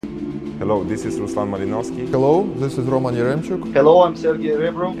Hello, this is Ruslan Malinovsky. Hello, this is Roman Yeremchuk. Hello, I'm Sergey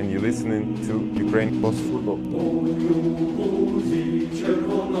Rebro. And you're listening to Ukraine Plus Football.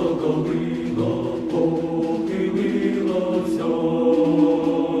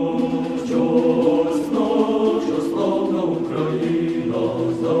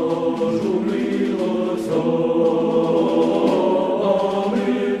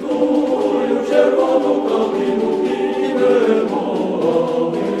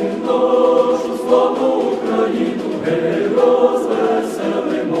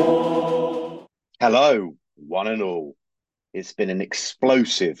 Hello, one and all. It's been an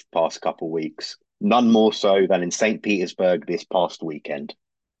explosive past couple of weeks, none more so than in St. Petersburg this past weekend.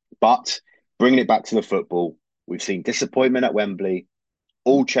 But bringing it back to the football, we've seen disappointment at Wembley,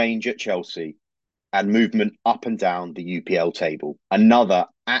 all change at Chelsea, and movement up and down the UPL table. Another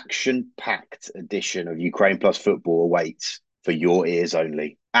action-packed edition of Ukraine Plus Football awaits for your ears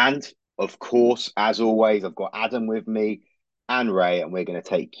only. And, of course, as always, I've got Adam with me and Ray, and we're going to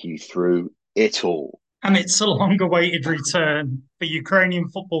take you through it all. And it's a long-awaited return for Ukrainian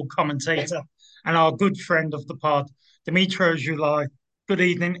football commentator and our good friend of the pod, Dmytro Dzhulai. Good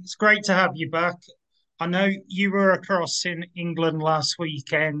evening. It's great to have you back. I know you were across in England last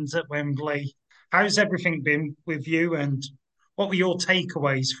weekend at Wembley. How's everything been with you, and what were your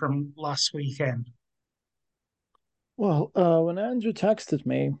takeaways from last weekend? Well, when Andrew texted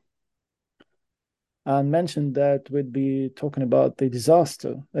me and mentioned that we'd be talking about the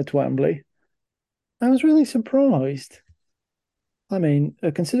disaster at Wembley, I was really surprised. I mean,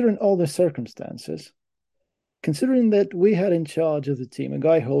 considering all the circumstances, considering that we had in charge of the team a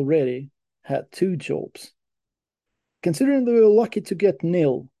guy who already had two jobs, considering that we were lucky to get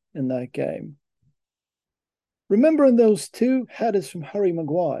nil in that game, remembering those two headers from Harry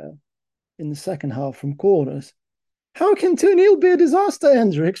Maguire in the second half from corners, how can 2-0 be a disaster,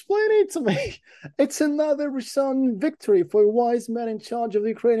 Andrew? Explain it to me. It's another resounding victory for a wise man in charge of the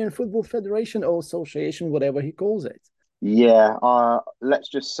Ukrainian Football Federation or Association, whatever he calls it. Yeah, let's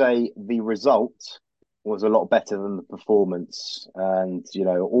just say the result was a lot better than the performance. And,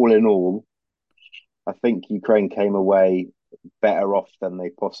 all in all, I think Ukraine came away better off than they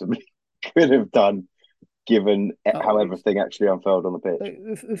possibly could have done, given how everything actually unfolded on the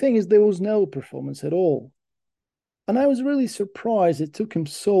pitch. The thing is, there was no performance at all. And I was really surprised it took him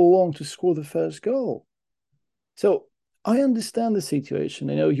so long to score the first goal. So I understand the situation.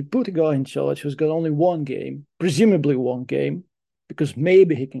 You put a guy in charge who's got only one game, presumably one game, because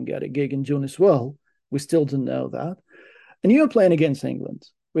maybe he can get a gig in June as well. We still don't know that. And you're playing against England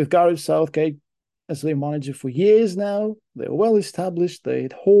with Gareth Southgate as their manager for years now. They're well established. They're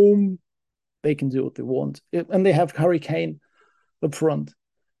at home. They can do what they want. And they have Harry Kane up front.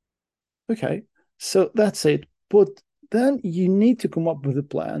 Okay, so that's it. But then you need to come up with a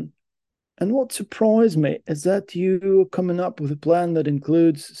plan. And what surprised me is that you are coming up with a plan that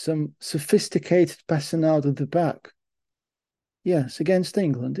includes some sophisticated passing out of the back. Yes, against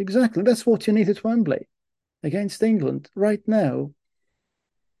England. Exactly. That's what you need at Wembley. Against England right now.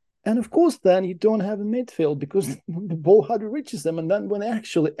 And of course, then you don't have a midfield because the ball hardly reaches them. And then when they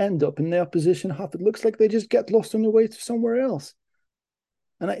actually end up in their position half, it looks like they just get lost on the way to somewhere else.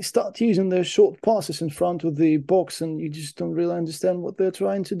 And I start using their short passes in front of the box, and you just don't really understand what they're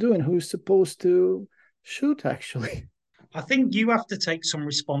trying to do and who's supposed to shoot, actually. I think you have to take some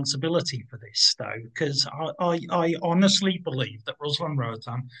responsibility for this, though, because I honestly believe that Ruslan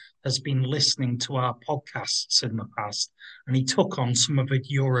Rotan has been listening to our podcasts in the past, and he took on some of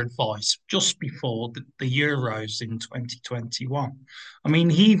your advice just before the Euros in 2021. I mean,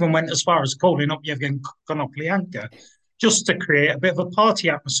 he even went as far as calling up Yevgeny Konoplyanka just to create a bit of a party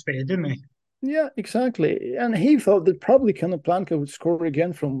atmosphere, didn't he? Yeah, exactly. And he thought that probably Konoplyanka would score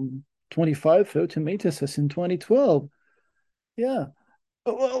again from 25, 30 meters as in 2012. Yeah.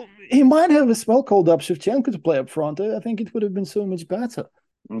 Well, he might have as well called up Shevchenko to play up front. I think it would have been so much better.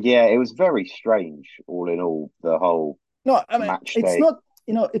 Yeah, it was very strange, all in all, the whole match it's day.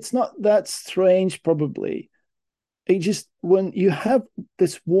 It's not that strange, probably. It just, when you have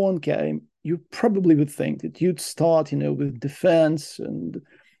this one game, you probably would think that you'd start, with defense, and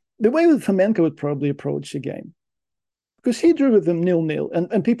the way that Fomenko would probably approach the game. Because he drew with them 0-0,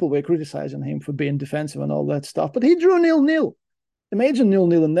 and people were criticizing him for being defensive and all that stuff, but he drew 0-0. Imagine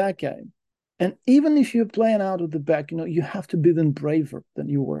 0-0 in that game. And even if you're playing out of the back, you have to be then braver than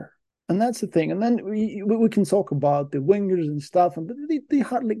you were. And that's the thing. And then we can talk about the wingers and stuff, but they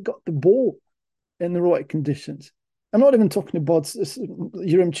hardly got the ball in the right conditions. I'm not even talking about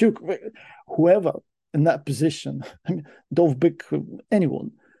Yeremchuk, whoever in that position. I mean, Dovbyk,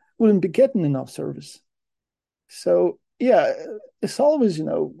 anyone, wouldn't be getting enough service. So, yeah, it's always,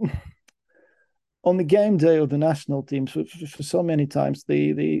 on the game day of the national teams, for so many times,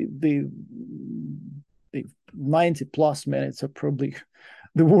 the 90 plus minutes are probably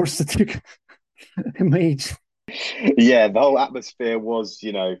the worst that you can imagine. Yeah, the whole atmosphere was,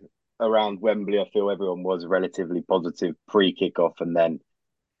 around Wembley. I feel everyone was relatively positive pre-kickoff, and then,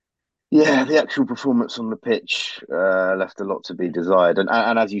 yeah, the actual performance on the pitch left a lot to be desired.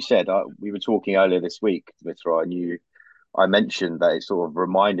 And as you said, we were talking earlier this week, Dmytro, and I mentioned that it sort of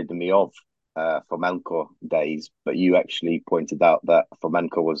reminded me of Fomenko days, but you actually pointed out that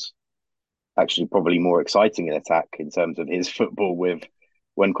Fomenko was actually probably more exciting in attack in terms of his football with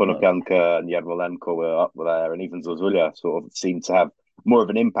when Konoplyanka and Yarmolenko were up there, and even Dzhulai sort of seemed to have more of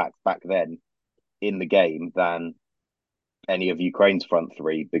an impact back then in the game than any of Ukraine's front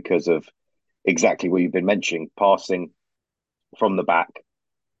three because of exactly what you've been mentioning, passing from the back.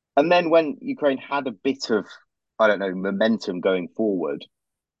 And then when Ukraine had a bit of, I don't know, momentum going forward,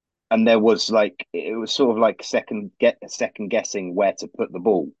 and it was sort of like second guessing where to put the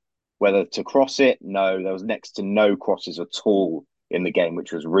ball, whether to cross it. No, there was next to no crosses at all in the game,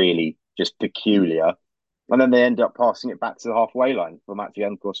 which was really just peculiar. And then they end up passing it back to the halfway line for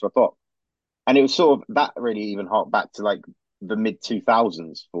Matvienko Svatok. And it was sort of that really even harked back to like the mid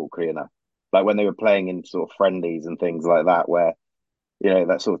 2000s for Ukraine, like when they were playing in sort of friendlies and things like that, where,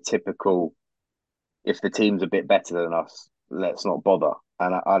 that sort of typical, if the team's a bit better than us, let's not bother.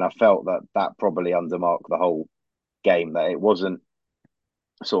 And I felt that probably undermarked the whole game, that it wasn't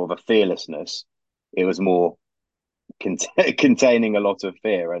sort of a fearlessness. It was more containing a lot of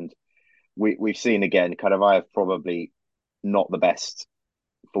fear. And we've seen again, kind of, I have probably not the best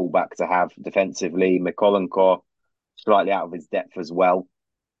fullback to have defensively. Mykolenko slightly out of his depth as well.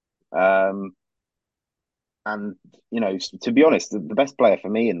 And, to be honest, the best player for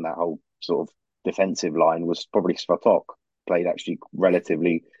me in that whole sort of defensive line was probably Svatok. Played actually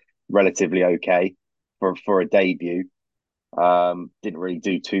relatively okay for a debut. Didn't really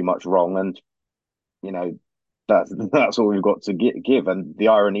do too much wrong, and that's all we've got to give. And the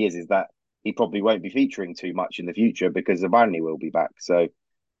irony is that he probably won't be featuring too much in the future because Zabarny will be back. So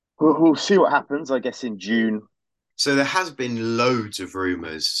we'll see what happens, I guess, in June. So there has been loads of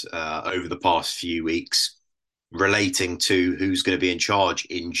rumours over the past few weeks relating to who's going to be in charge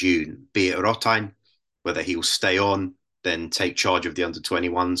in June, be it Rotain, whether he'll stay on, then take charge of the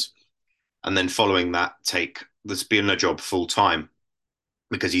under-21s, and then following that, take the Zbirna job full-time,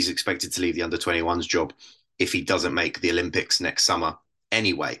 because he's expected to leave the under-21s job if he doesn't make the Olympics next summer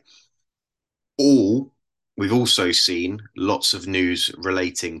anyway. We've also seen lots of news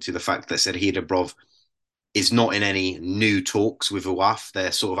relating to the fact that Serhiy Rebrov is not in any new talks with UAF.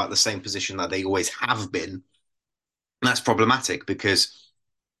 They're sort of at the same position that they always have been. And that's problematic because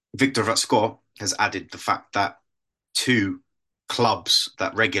Viktor Vatsko has added the fact that two clubs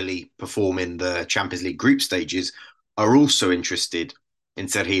that regularly perform in the Champions League group stages are also interested in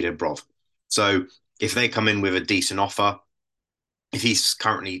Serhiy Rebrov. So if they come in with a decent offer, if he's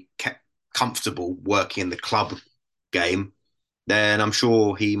currently kept comfortable working in the club game, then I'm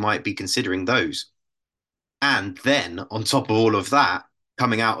sure he might be considering those. And then on top of all of that,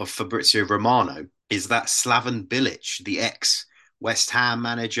 coming out of Fabrizio Romano is that Slaven Bilic, the ex-West Ham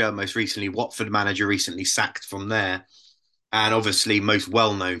manager, most recently Watford manager, recently sacked from there. And obviously most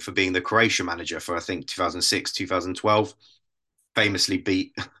well-known for being the Croatia manager for, I think, 2006, 2012. Famously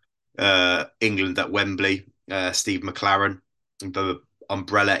beat England at Wembley, Steve McLaren, the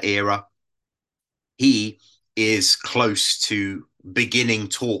umbrella era. He is close to beginning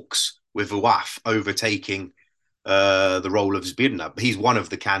talks with UAF, overtaking the role of Zbirna. He's one of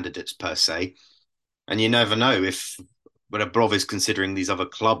the candidates per se. And you never know, if Rebrov is considering these other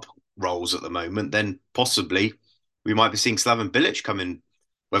club roles at the moment, then possibly we might be seeing Slaven Bilic come in,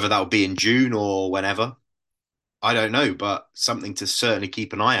 whether that will be in June or whenever. I don't know, but something to certainly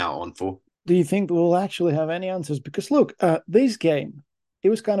keep an eye out on for. Do you think we'll actually have any answers? Because look, this game, it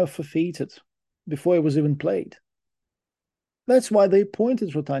was kind of forfeited before it was even played. That's why they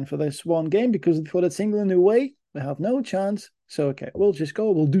appointed Rotain for this one game, because for that England away, they have no chance. So, okay, we'll just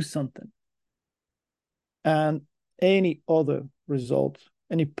go, we'll do something. And any other result,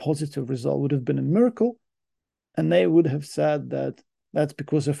 any positive result would have been a miracle. And they would have said that that's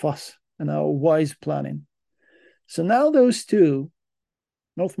because of us and our wise planning. So now those two,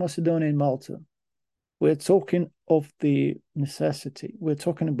 North Macedonia and Malta, we're talking of the necessity. We're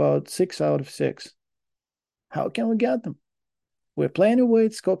talking about 6 out of 6. How can we get them? We're playing away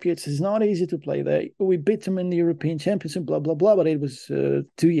at Skopje. It's not easy to play there. We beat them in the European Championship, blah, blah, blah, but it was 2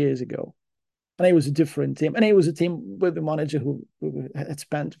 years ago. And it was a different team. And it was a team with a manager who had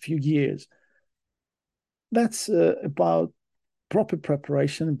spent a few years. That's about proper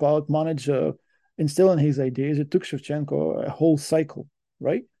preparation, about manager instilling his ideas, it took Shevchenko a whole cycle,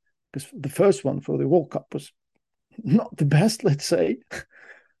 right? Because the first one for the World Cup was not the best, let's say.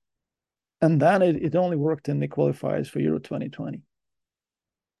 And then it only worked in the qualifiers for Euro 2020.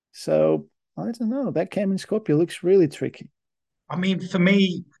 So I don't know. That game in Skopje looks really tricky. I mean, for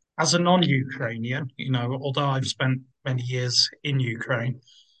me, as a non-Ukrainian, although I've spent many years in Ukraine,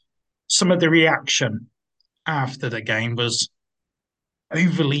 some of the reaction after the game was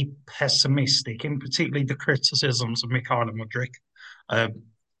overly pessimistic, in particularly the criticisms of Mikhail Mudryk.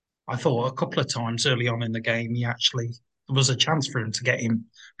 I thought a couple of times early on in the game, there was a chance for him to get him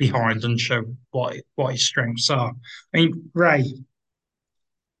behind and show what his strengths are. I mean, Ray,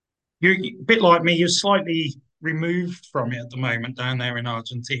 you're a bit like me, you're slightly removed from it at the moment down there in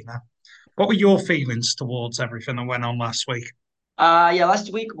Argentina. What were your feelings towards everything that went on last week? Yeah,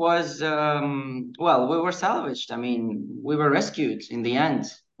 last week was well, we were salvaged. I mean, we were rescued in the end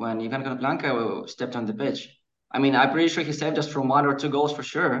when Ivan Konoplyanka stepped on the pitch. I mean, I'm pretty sure he saved us from 1 or 2 goals for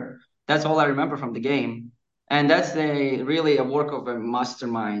sure. That's all I remember from the game. And that's really a work of a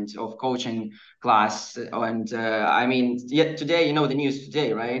mastermind of coaching class. And I mean, yet today, the news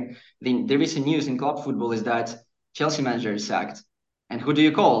today, right? The recent news in club football is that Chelsea manager is sacked. And who do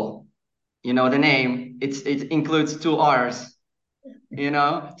you call? The name. It includes 2 R's.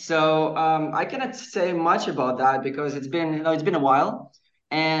 So I cannot say much about that because it's been a while,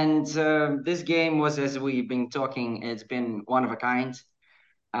 and this game was, as we've been talking, it's been one of a kind.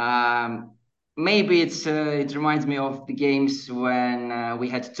 Maybe it reminds me of the games when we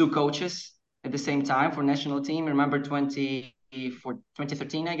had 2 coaches at the same time for national team. Remember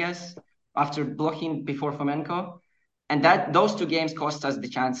 2013, I guess, after blocking before Fomenko. And those 2 games cost us the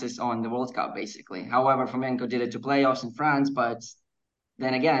chances on the World Cup, basically. However, Fomenko did it to playoffs in France, but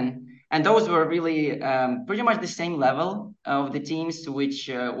then again, and those were really pretty much the same level of the teams to which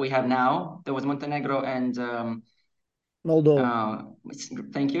we have now. There was Montenegro and Moldova.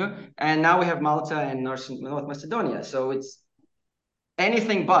 Thank you. And now we have Malta and North Macedonia. So it's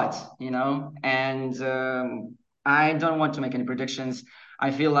anything but, and I don't want to make any predictions.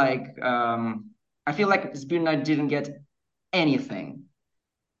 I feel like Zbirna didn't get anything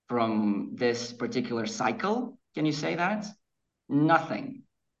from this particular cycle. Can you say that? Nothing.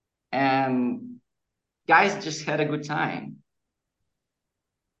 And guys just had a good time.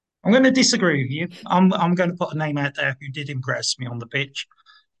 I'm going to disagree with you. I'm going to put a name out there who did impress me on the pitch,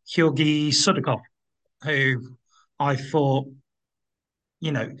 Georgi Sudakov, who I thought,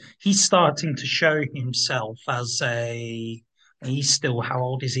 he's starting to show himself as he's still, how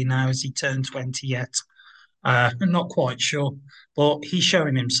old is he now? Has he turned 20 yet? I'm not quite sure, but he's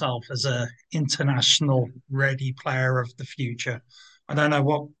showing himself as a international ready player of the future. I don't know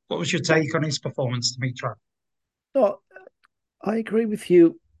what was your take on his performance, Dmytro? No, I agree with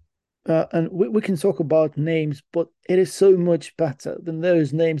you. And we can talk about names, but it is so much better than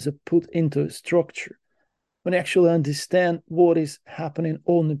those names are put into a structure when you actually understand what is happening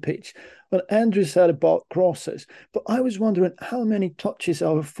on the pitch. What Andrew said about crosses, but I was wondering how many touches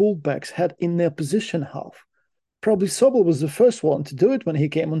our fullbacks had in their position half. Probably Sobol was the first one to do it when he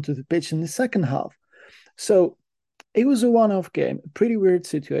came onto the pitch in the second half. So it was a one-off game, a pretty weird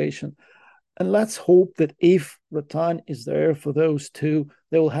situation. And let's hope that if Ratan is there for those 2,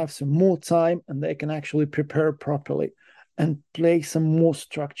 they will have some more time and they can actually prepare properly and play some more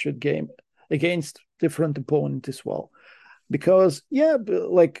structured game against different opponents as well. Because, I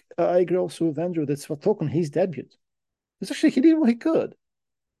agree also with Andrew that Svatokon, his debut, he did what he could.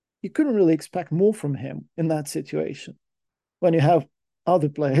 You couldn't really expect more from him in that situation when you have other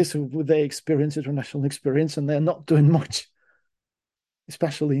players with their experience, international experience, and they're not doing much,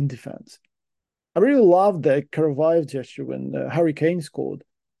 especially in defense. I really loved the Karavayev gesture when Harry Kane scored.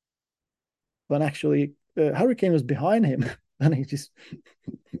 When actually Harry Kane was behind him and he just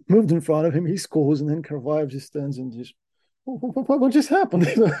moved in front of him, he scores, and then Karavayev just stands and just, what just happened?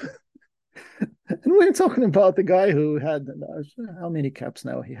 And we're talking about the guy who had, how many caps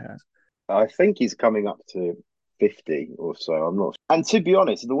now he has? I think he's coming up to 50 or so. I'm not. And to be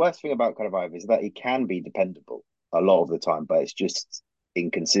honest, the worst thing about Karavayev is that he can be dependable a lot of the time, but it's just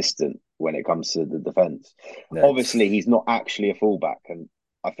inconsistent when it comes to the defense. Obviously, he's not actually a fullback, and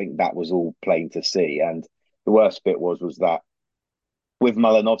I think that was all plain to see. And the worst bit was that with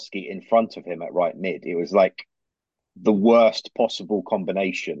Malinovsky in front of him at right mid, it was like the worst possible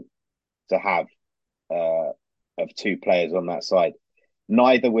combination to have of 2 players on that side,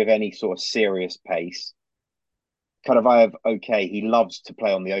 neither with any sort of serious pace. Karavayev, okay, he loves to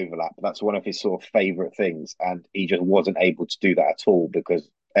play on the overlap. That's one of his sort of favourite things, and he just wasn't able to do that at all because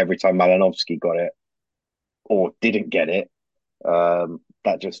every time Malinovsky got it or didn't get it,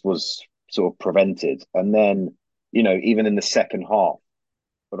 that just was sort of prevented. And then, even in the second half,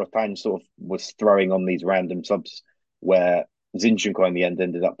 Rotan sort of was throwing on these random subs where Zinchenko in the end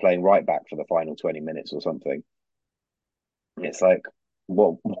ended up playing right back for the final 20 minutes or something. And it's like,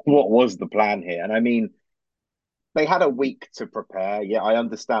 what was the plan here? And I mean, they had a week to prepare. Yeah, I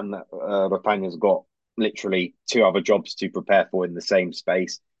understand that Rotanya's got literally two other jobs to prepare for in the same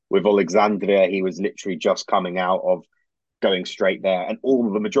space. With Alexandria, he was literally just coming out of going straight there, and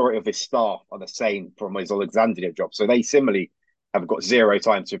the majority of his staff are the same from his Alexandria job. So they similarly have got zero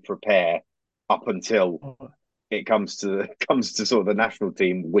time to prepare up until it comes to sort of the national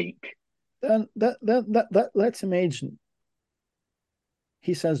team week. Then let's imagine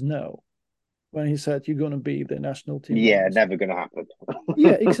he says no when he said you're going to be the national team. Yeah, never going to happen.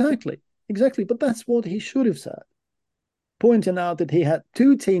 Yeah, exactly. But that's what he should have said, pointing out that he had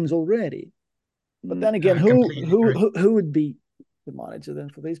two teams already. But then again, who would be the manager then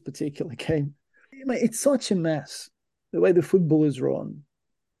for this particular game? It's such a mess, the way the football is run.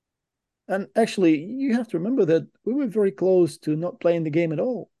 And actually, you have to remember that we were very close to not playing the game at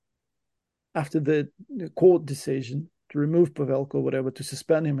all after the court decision to remove Pavelko or whatever, to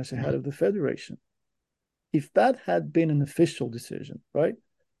suspend him as a head of the federation. If that had been an official decision, right,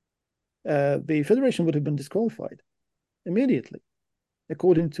 the federation would have been disqualified immediately,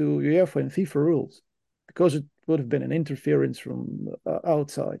 according to UEFA and FIFA rules, because it would have been an interference from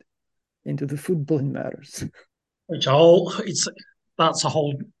outside into the footballing matters. That's a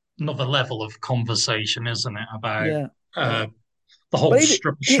whole another level of conversation, isn't it? About the whole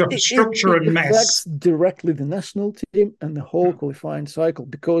structure and mess. It affects directly the national team and the whole qualifying cycle,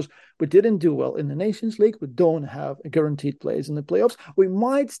 because we didn't do well in the Nations League. We don't have a guaranteed place in the playoffs. We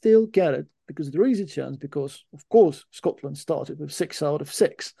might still get it because there is a chance, because, of course, Scotland started with 6 out of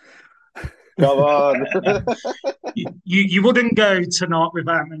 6. Come on. you wouldn't go tonight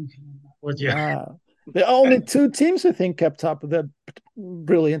without mentioning that, would you? There are only two teams, I think, kept up with that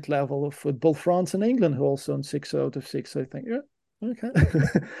brilliant level of football: France and England, who also on 6 out of 6, I think. Yeah. Okay.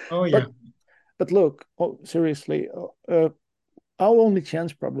 Oh, yeah. But look, seriously, our only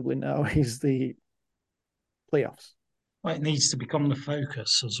chance probably now is the playoffs. Well, it needs to become the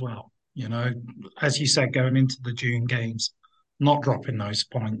focus as well. As you said, going into the June games, not dropping those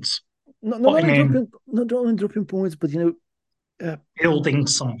points. Not only dropping points, but building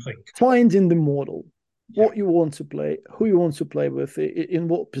something. Finding the model, what you want to play, who you want to play with, in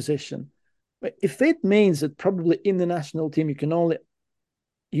what position. If it means that probably in the national team you can only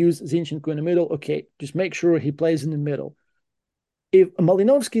use Zinchenko in the middle, okay, just make sure he plays in the middle. If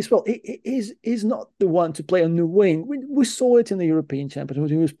Malinovsky as well, he is not the one to play on the wing. We saw it in the European Championship when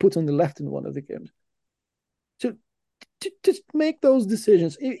he was put on the left in one of the games. So to just make those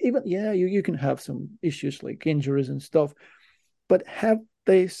decisions. Even you can have some issues like injuries and stuff, but have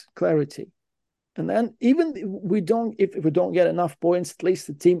this clarity. And then even if we don't get enough points, at least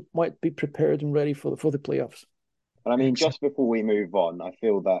the team might be prepared and ready for the playoffs. And I mean, just before we move on, I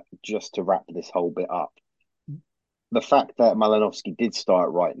feel that just to wrap this whole bit up, the fact that Malinovsky did start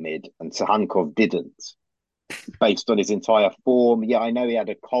right mid and Sahankov didn't, based on his entire form. Yeah, I know he had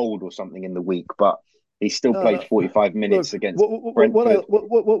a cold or something in the week, but he still played 45 minutes against Brentford.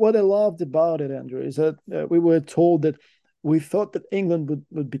 What I loved about it, Andrew, is that we were told that we thought that England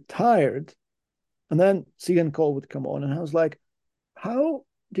would be tired, and then Sahankov would come on, and I was like, how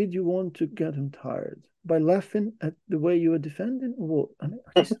did you want to get him tired? By laughing at the way you were defending? Or what?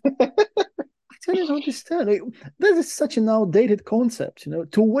 I didn't understand. That is such an outdated concept,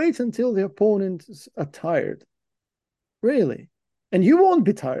 to wait until the opponents are tired. Really? And you won't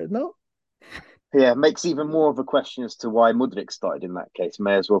be tired, no? Yeah, makes even more of a question as to why Mudryk started in that case.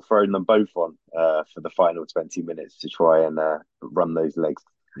 May as well throw them both on for the final 20 minutes to try and run those legs.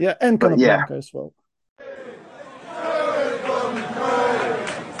 Yeah, and Capablanca as well.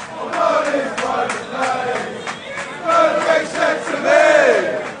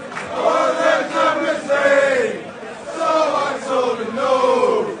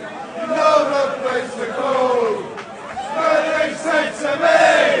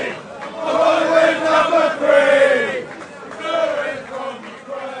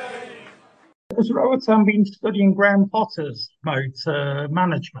 Has Roatan been studying Graham Potter's motor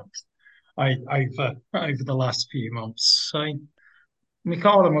management over the last few months? So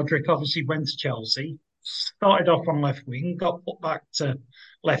Mykhailo Mudryk obviously went to Chelsea, started off on left wing, got put back to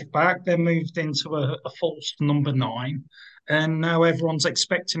left back, then moved into a false number 9, and now everyone's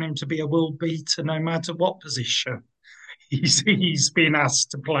expecting him to be a world beater no matter what position he's been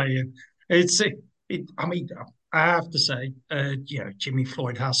asked to play in. I have to say, Jimmy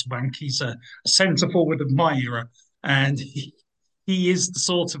Floyd Hasselbank, he's a centre forward of my era, and he is the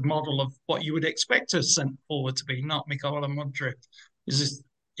sort of model of what you would expect a centre forward to be, not Mykhailo Mudryk.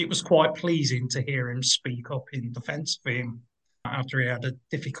 It was quite pleasing to hear him speak up in defence of him after he had a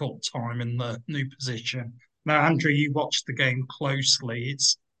difficult time in the new position. Now, Andrew, you watched the game closely.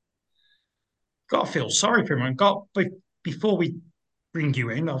 It's got to feel sorry for him. Before we bring you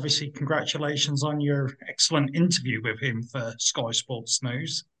in, obviously, congratulations on your excellent interview with him for Sky Sports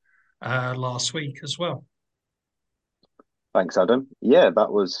News last week as well. Thanks, Adam. Yeah,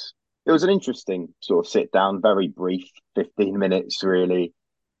 it was an interesting sort of sit down, very brief, 15 minutes really,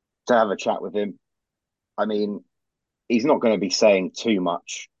 to have a chat with him. I mean, he's not going to be saying too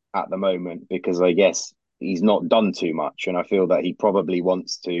much at the moment because I guess he's not done too much. And I feel that he probably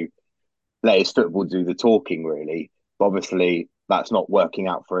wants to let his football do the talking, really. But obviously, that's not working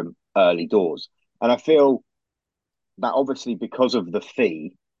out for him early doors. And I feel that obviously, because of the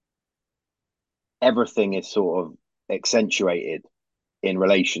fee, everything is sort of accentuated in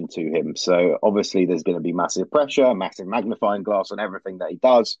relation to him. So obviously, there's going to be massive pressure, massive magnifying glass on everything that he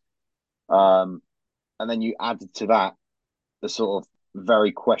does. And then you add to that the sort of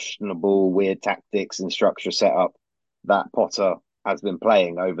very questionable, weird tactics and structure setup that Potter has been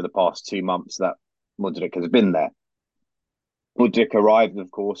playing over the past 2 months that Mudryk has been there. Mudryk arrived, of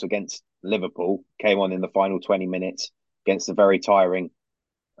course, against Liverpool, came on in the final 20 minutes against a very tired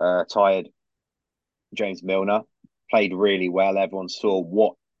James Milner, played really well. Everyone saw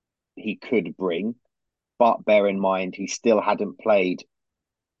what he could bring, but bear in mind, he still hadn't played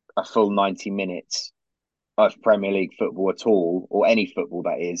a full 90 minutes of Premier League football at all, or any football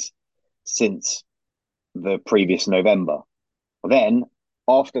that is, since the previous November. Then,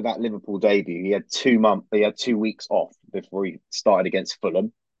 after that Liverpool debut, he had 2 weeks off before he started against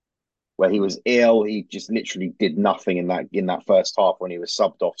Fulham, where he was ill. He just literally did nothing in that first half when he was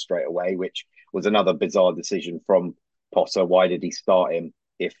subbed off straight away, which was another bizarre decision from Potter. Why did he start him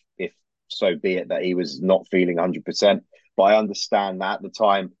if so be it that he was not feeling 100%? But I understand that at the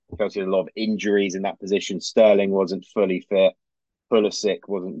time, Chelsea had a lot of injuries in that position. Sterling wasn't fully fit. Pulisic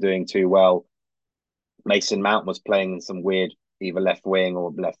wasn't doing too well. Mason Mount was playing in some weird, either left wing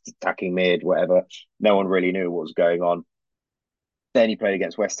or left attacking mid, whatever. No one really knew what was going on. Then he played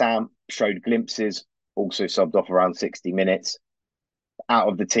against West Ham, showed glimpses, also subbed off around 60 minutes. Out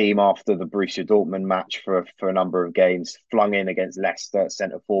of the team after the Borussia Dortmund match for a number of games, flung in against Leicester,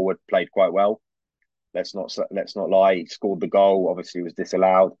 centre forward, played quite well. Let's not lie. He scored the goal, obviously was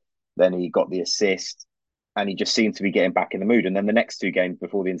disallowed. Then he got the assist, and he just seemed to be getting back in the mood. And then the next 2 games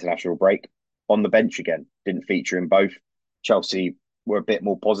before the international break, on the bench again, didn't feature in both. Chelsea were a bit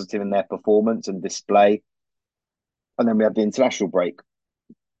more positive in their performance and display. And then we had the international break.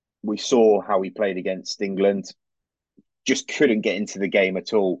 We saw how he played against England. Just couldn't get into the game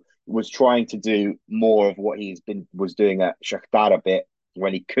at all. Was trying to do more of what was doing at Shakhtar a bit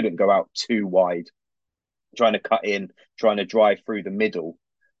when he couldn't go out too wide, trying to cut in, trying to drive through the middle.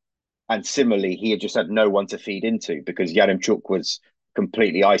 And similarly, he had just had no one to feed into because Yaremchuk was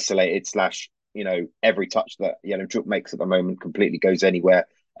completely isolated / every touch that Yaremchuk makes at the moment completely goes anywhere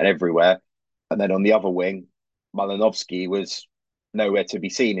and everywhere. And then on the other wing, Malinovsky was nowhere to be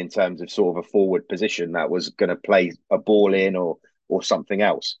seen in terms of sort of a forward position that was going to play a ball in or something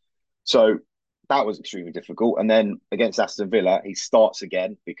else. So that was extremely difficult. And then against Aston Villa, he starts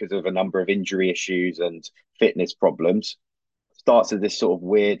again because of a number of injury issues and fitness problems. Starts as this sort of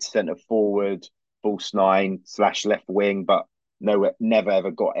weird centre forward, false nine / left wing, but never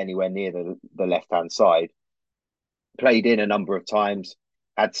ever got anywhere near the left hand side. Played in a number of times,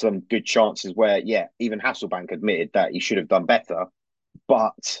 had some good chances where, even Hasselbank admitted that he should have done better,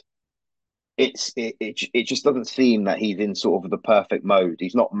 but it just doesn't seem that he's in sort of the perfect mode.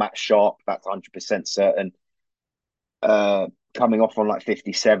 He's not match sharp, that's 100% certain. Coming off on like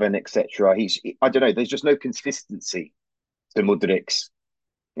 57, etc. I don't know. There's just no consistency to Mudryk's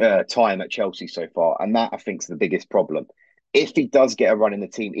time at Chelsea so far, and that I think is the biggest problem. If he does get a run in the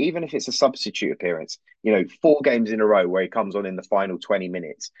team, even if it's a substitute appearance, 4 games in a row where he comes on in the final 20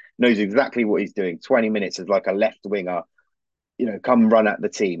 minutes, knows exactly what he's doing. 20 minutes as like a left winger, come run at the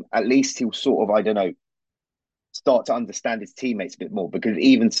team. At least he'll sort of, I don't know, start to understand his teammates a bit more, because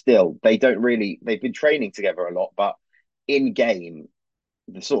even still, they've been training together a lot, but in game,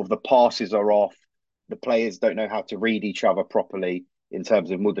 the passes are off. The players don't know how to read each other properly in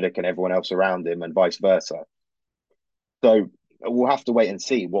terms of Mudryk and everyone else around him, and vice versa. So we'll have to wait and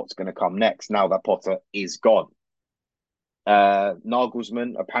see what's going to come next now that Potter is gone.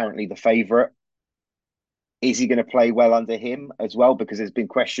 Nagelsmann, apparently the favourite. Is he going to play well under him as well? Because there's been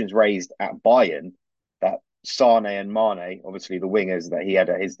questions raised at Bayern that Sane and Mane, obviously the wingers that he had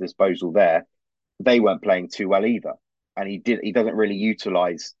at his disposal there, they weren't playing too well either. and he doesn't really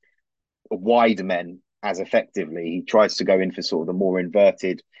utilize wide men as effectively. He tries to go in for sort of the more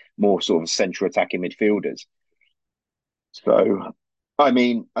inverted, more sort of central attacking midfielders. So, I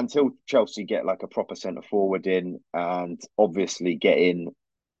mean, until Chelsea get like a proper centre forward in, and obviously get in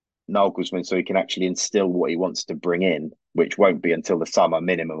Nagelsmann so he can actually instill what he wants to bring in, which won't be until the summer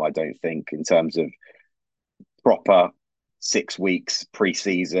minimum, I don't think, in terms of proper 6 weeks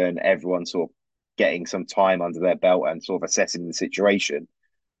pre-season, everyone sort of getting some time under their belt and sort of assessing the situation.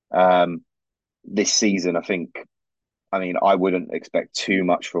 This season, I mean, I wouldn't expect too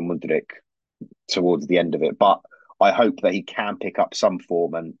much from Mudryk towards the end of it, but I hope that he can pick up some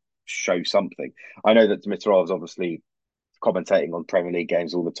form and show something. I know that Dmytro is obviously commentating on Premier League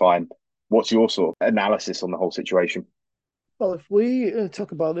games all the time. What's your sort of analysis on the whole situation? Well, if we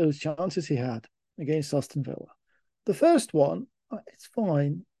talk about those chances he had against Aston Villa, the first one, it's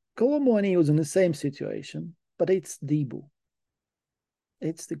fine. Colomboigny was in the same situation, but it's Debo.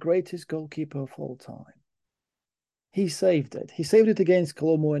 It's the greatest goalkeeper of all time. He saved it. He saved it against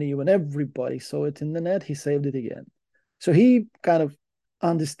Colomboigny when everybody saw it in the net. He saved it again. So he kind of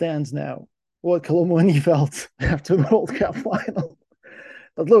understands now what Colomboigny felt after the World Cup final.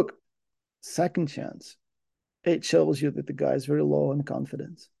 But look, second chance. It shows you that the guy is very low on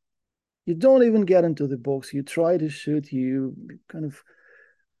confidence. You don't even get into the box. You try to shoot, you kind of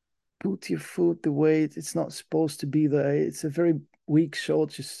put your foot the way it's not supposed to be there. It's a very weak shot,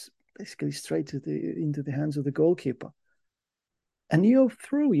 just basically straight into the hands of the goalkeeper. And you're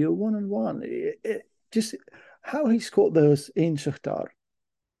through, you're 1-on-1. Just how he scored those in Shakhtar.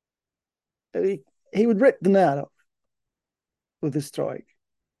 He would rip the net off with a strike.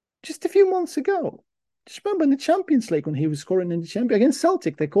 Just a few months ago. Just remember in the Champions League when he was scoring in the Champions against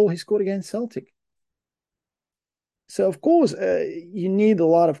Celtic, he scored against Celtic. So of course you need a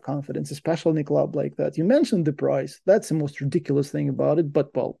lot of confidence, especially in a club like that. You mentioned the price; that's the most ridiculous thing about it.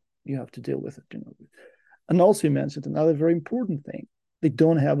 But well, you have to deal with it, you know. And also you mentioned another very important thing: they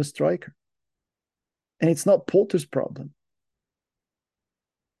don't have a striker, and it's not Potter's problem.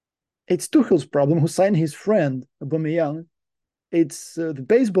 It's Tuchel's problem, who signed his friend Aubameyang. It's the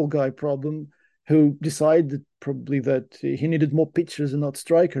baseball guy problem, who decided probably that he needed more pitchers and not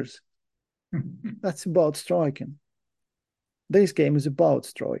strikers. That's about striking. This game is about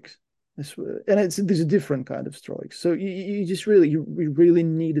strikes. And there's a different kind of strikes. So you really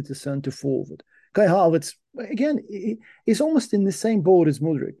needed a centre forward. Kai Havertz, again, he's almost in the same boat as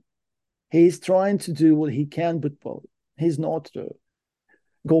Mudryk. He's trying to do what he can, but well, he's not the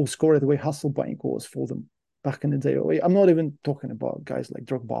goal scorer the way Hasselbank was for them back in the day. I'm not even talking about guys like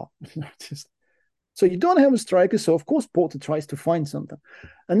Drogba. So you don't have a striker, so of course Porter tries to find something.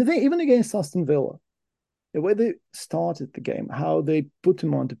 And the thing, even against Aston Villa, the way they started the game, how they put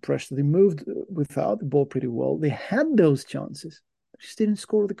him under pressure, they moved without the ball pretty well. They had those chances, they just didn't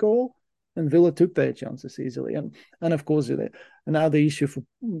score the goal. And Villa took their chances easily. And of course, now the issue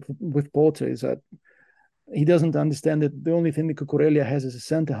with Porter is that he doesn't understand that the only thing that Cucurella has as a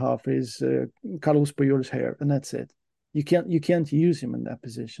centre half is Carlos Puyol's hair, and that's it. You can't use him in that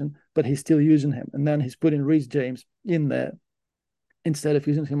position, but he's still using him. And then he's putting Reece James in there instead of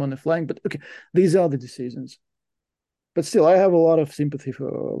using him on the flank. But okay, these are the decisions. But still, I have a lot of sympathy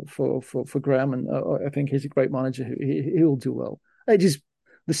for Graham, and I think he's a great manager. He will do well.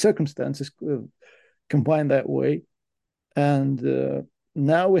 The circumstances combine that way, and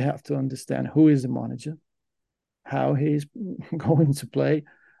now we have to understand who is the manager, how he's going to play,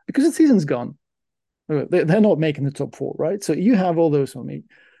 because the season's gone. They're not making the top four, right? So you have all those, 10,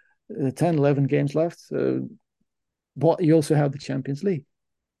 11 games left, but you also have the Champions League.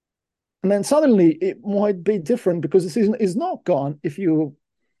 And then suddenly it might be different because the season is not gone if you're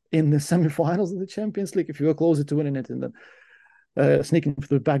in the semi-finals of the Champions League, if you are closer to winning it and then sneaking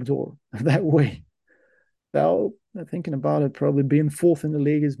through the back door that way. Now, thinking about it, probably being fourth in the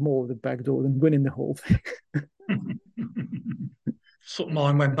league is more of the back door than winning the whole thing. Sort of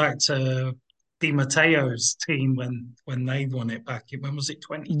mine went back to Dmytro's team when they won it back in, when was it,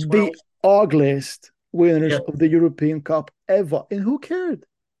 2012? The ugliest winners of the European Cup ever. And who cared?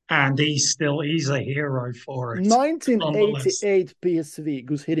 And he's a hero for it. 1988 PSV,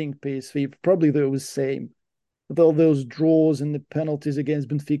 who's hitting PSV, probably they were the same. With all those draws and the penalties against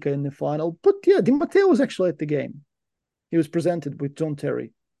Benfica in the final. But yeah, Dmytro was actually at the game. He was presented with John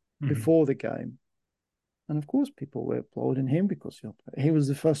Terry before the game. And of course, people were applauding him because he was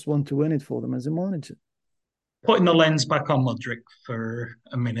the first one to win it for them as a manager. Putting the lens back on Mudryk for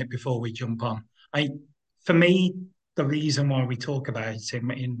a minute before we jump on. For me, the reason why we talk about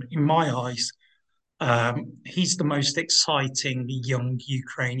him, in my eyes, he's the most exciting young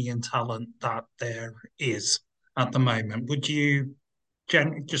Ukrainian talent that there is. at the moment. Would you,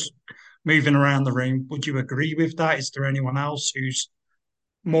 just moving around the room, would you agree with that? Is there anyone else who's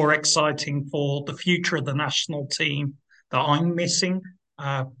more exciting for the future of the national team that I'm missing?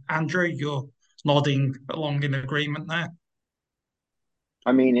 Andrew, you're nodding along in agreement there.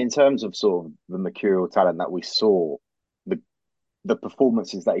 I mean, in terms of sort of the mercurial talent that we saw, the the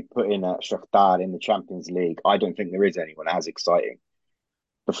performances that he put in at Shakhtar in the Champions League, I don't think there is anyone as exciting.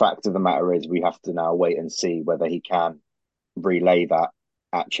 The fact of the matter is, we have to now wait and see whether he can relay that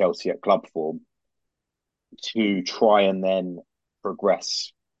at Chelsea at club form to try and then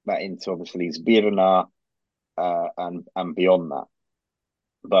progress that into obviously Zbirna and beyond that.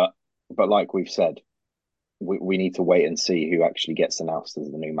 But like we've said, we need to wait and see who actually gets announced as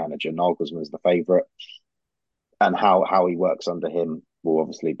the new manager. Nagelsmann's the favourite, and how he works under him will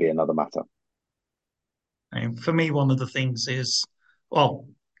obviously be another matter. And for me, one of the things is, well,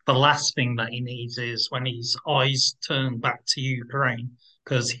 the last thing that he needs is when his eyes turn back to Ukraine,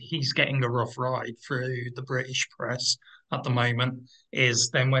 because he's getting a rough ride through the British press at the moment, is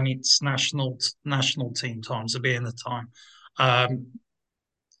then when it's national team time, to be in the time,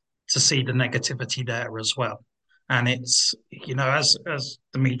 to see the negativity there as well. And it's, as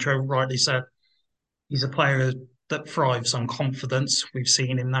Dmytro rightly said, he's a player that thrives on confidence. We've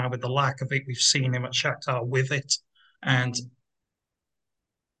seen him now with the lack of it. We've seen him at Shakhtar with it. And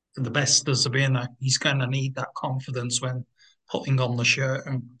for the best as a being, he's going to need that confidence when putting on the shirt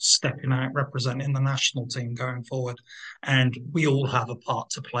and stepping out, representing the national team going forward. And we all have a part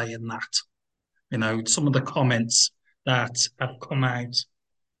to play in that. Some of the comments that have come out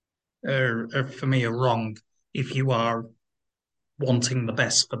for me, are wrong if you are wanting the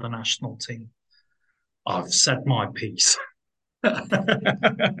best for the national team. I've said my piece. All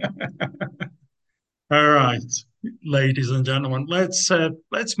right, ladies and gentlemen, let's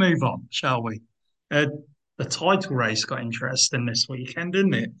move on, shall we? The title race got interesting this weekend,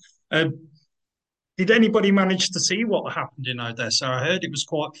 didn't it? Did anybody manage to see what happened in Odessa? I heard it was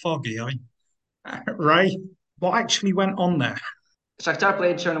quite foggy. Ray, what actually went on there? Shakhtar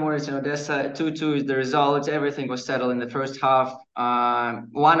played Chernomorets in Odessa. 2-2 is the result. Everything was settled in the first half.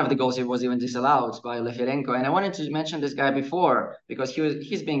 One of the goals was even disallowed by Leferenko. And I wanted to mention this guy before because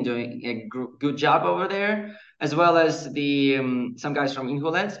he's been doing a good job over there, as well as the some guys from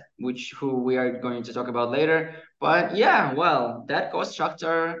Ingolets, who we are going to talk about later. But yeah, well, that cost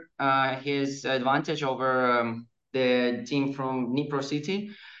Shakhtar his advantage over the team from Dnipro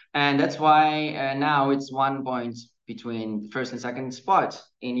City. And that's why now it's 1 point between first and second spot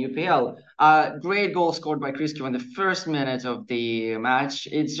in UPL. Great goal scored by Krisko in the first minute of the match.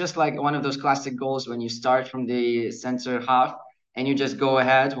 It's just like one of those classic goals when you start from the center half and you just go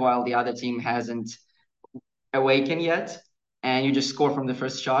ahead while the other team hasn't awakened yet, and you just score from the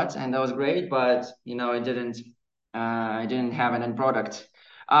first shot, and that was great. But it didn't have an end product.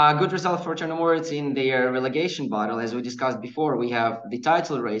 Good result for Chernomorets in their relegation battle. As we discussed before, we have the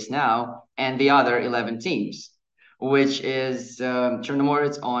title race now and the other 11 teams, which is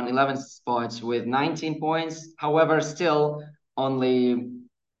Chernomorets on 11th spots with 19 points. However, still only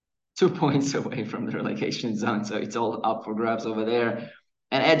 2 points away from the relegation zone. So it's all up for grabs over there.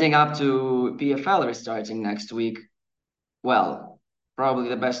 And adding up to PFL restarting next week, well, probably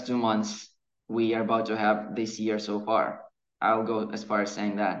the best 2 months we are about to have this year so far. I'll go as far as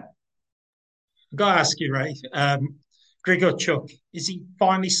saying that. I've got to ask you, Ray. Grigorchuk, is he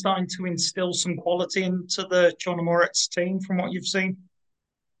finally starting to instill some quality into the Chernomorets team from what you've seen?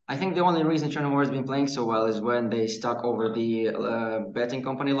 I think the only reason Chernomorets has been playing so well is when they stuck over the betting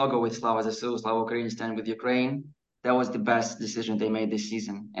company logo with Slava Zasu, Slava Ukraine stand with Ukraine. That was the best decision they made this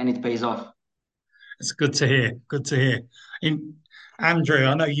season, and it pays off. It's good to hear. Good to hear. Andrew,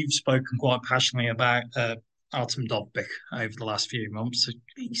 I know you've spoken quite passionately about Artem Dovbyk over the last few months.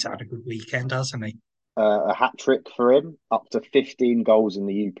 He's had a good weekend, hasn't he? A hat trick for him, up to 15 goals in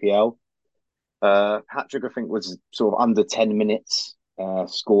the UPL. Hat trick, I think, was sort of under 10 minutes,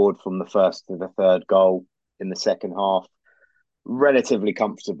 scored from the first to the third goal in the second half. Relatively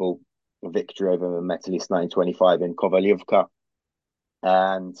comfortable victory over Metalist 1925 in Kovalyevka.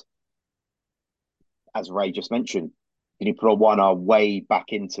 And as Ray just mentioned, Dnipro won our way back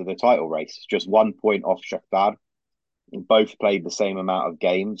into the title race, just 1 point off Shakhtar. Both played the same amount of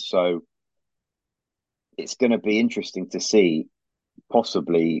games, so it's going to be interesting to see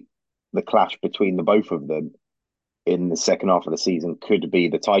possibly the clash between the both of them in the second half of the season could be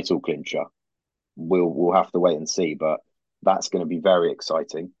the title clincher. We'll have to wait and see, but that's going to be very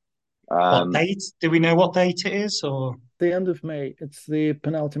exciting. What date? Do we know what date it is? Or the end of May. It's the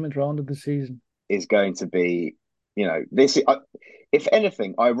penultimate round of the season. Is going to be, this. If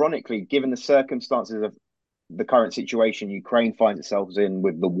anything, ironically, given the circumstances of the current situation Ukraine finds itself in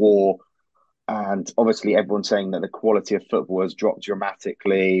with the war. And obviously, everyone's saying that the quality of football has dropped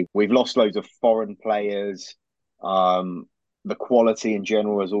dramatically. We've lost loads of foreign players. The quality in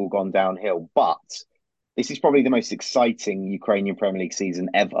general has all gone downhill. But this is probably the most exciting Ukrainian Premier League season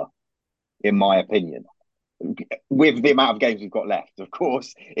ever, in my opinion. With the amount of games we've got left, of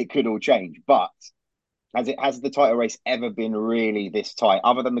course, it could all change. But has the title race ever been really this tight,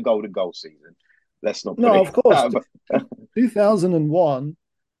 other than the golden goal season? Let's not put No, it of course. but 2001,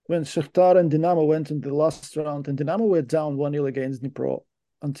 when Shakhtar and Dynamo went into the last round, and Dynamo were down 1-0 against Dnipro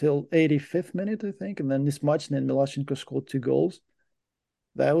until 85th minute, I think, and then Nismachny and Milashenko scored 2 goals.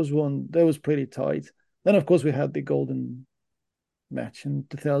 That was pretty tight. Then, of course, we had the golden match in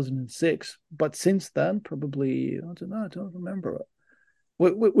 2006. But since then, probably, I don't know, I don't remember.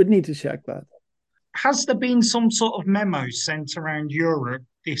 We'd need to check that. Has there been some sort of memo sent around Europe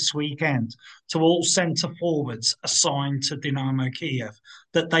this weekend to all centre forwards assigned to Dynamo Kiev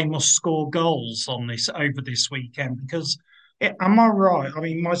that they must score goals on this over this weekend? Because am I right? I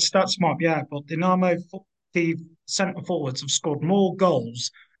mean, my stats might be out, but Dynamo, the centre forwards, have scored more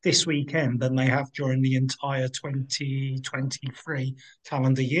goals this weekend than they have during the entire 2023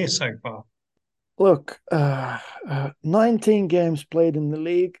 calendar year so far. Look, 19 games played in the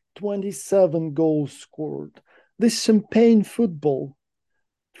league, 27 goals scored. This champagne football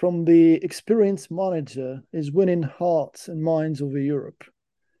from the experienced manager is winning hearts and minds over Europe.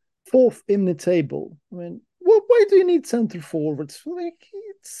 4th in the table. I mean, why do you need centre forwards? Like,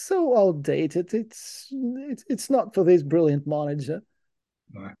 it's so outdated. It's not for this brilliant manager.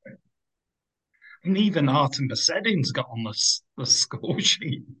 Right. And even Artem Besedin's got on the score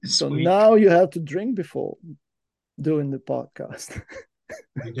sheet this So week. now you have to drink before doing the podcast.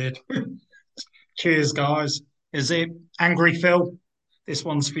 We did. Cheers, guys. Is it Angry Phil? This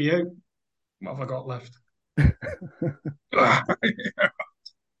one's for you. What have I got left?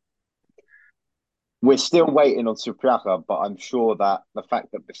 we're still waiting on Supriaga, but I'm sure that the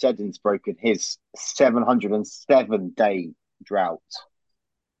fact that Besedin's broken his 707-day drought,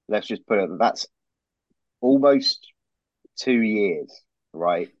 let's just put it, that's almost 2 years,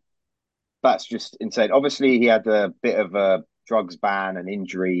 right? That's just insane. Obviously, he had a bit of a drugs ban and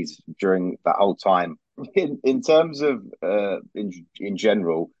injuries during that whole time. In terms of in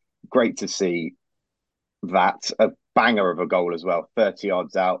general, great to see that. A banger of a goal as well, 30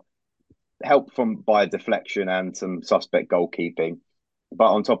 yards out. Help by a deflection and some suspect goalkeeping.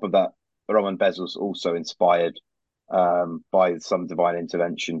 But on top of that, Roman Bezel's also inspired by some divine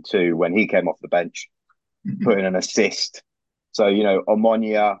intervention too when he came off the bench, putting an assist. So,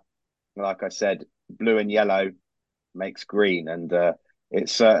 Omonia, like I said, blue and yellow makes green, and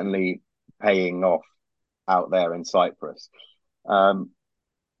it's certainly paying off out there in Cyprus.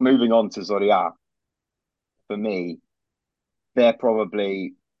 Moving on to Zoria, for me, they're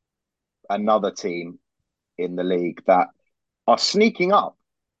probably another team in the league that are sneaking up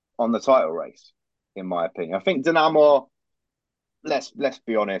on the title race, in my opinion. I think Dynamo, let's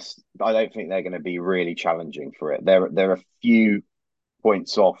be honest, I don't think they're going to be really challenging for it. They're a few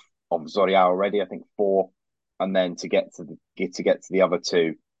points off of Zoria already, I think 4, and then to get to the other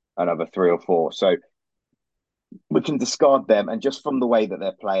 2, another 3 or 4. So we can discard them, and just from the way that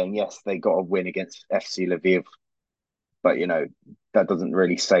they're playing, yes, they got a win against FC Lviv, but that doesn't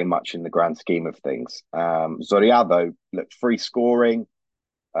really say much in the grand scheme of things. Zoria, though, looked free scoring,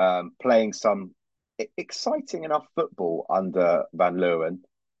 playing some exciting enough football under Van Leeuwen.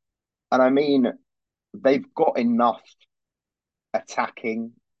 And I mean, they've got enough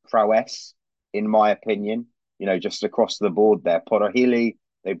attacking prowess, in my opinion, just across the board there. Porahili,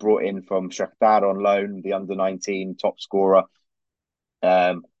 they brought in from Shakhtar on loan, the under-19 top scorer.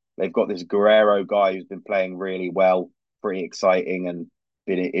 They've got this Guerrero guy who's been playing really well, pretty exciting and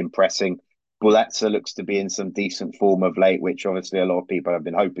been impressing. Buletsa looks to be in some decent form of late, which obviously a lot of people have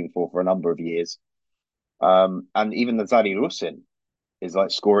been hoping for a number of years. And even Nazari Rusin is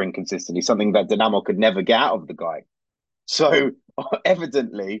like scoring consistently, something that Dynamo could never get out of the guy. So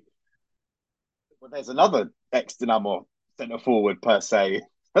evidently, there's another ex-Dynamo centre forward per se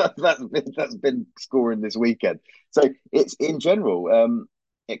that's been scoring this weekend. So it's in general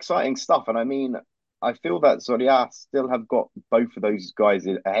exciting stuff. And I mean, I feel that Zoria still have got both of those guys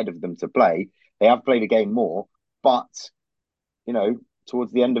ahead of them to play. They have played a game more, but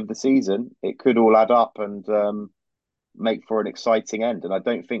towards the end of the season, it could all add up and make for an exciting end. And I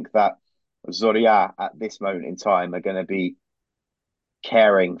don't think that Zoria at this moment in time are going to be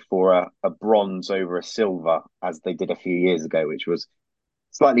caring for a bronze over a silver as they did a few years ago, which was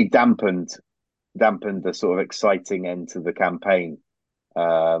slightly dampened the sort of exciting end to the campaign.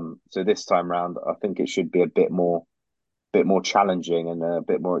 So this time round, I think it should be a bit more challenging and a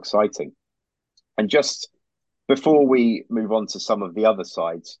bit more exciting. And just before we move on to some of the other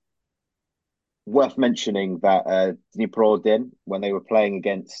sides, worth mentioning that Dnipro, when they were playing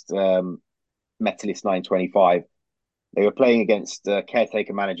against Metalist 925, they were playing against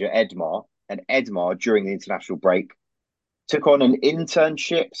caretaker manager Edmar, and Edmar, during the international break, took on an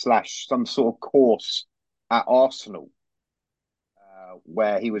internship slash some sort of course at Arsenal,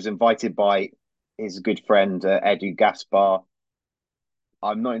 where he was invited by his good friend Edu Gaspar.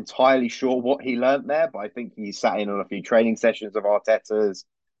 I'm not entirely sure what he learned there, but I think he sat in on a few training sessions of Arteta's,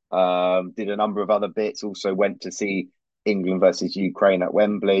 did a number of other bits, also went to see England versus Ukraine at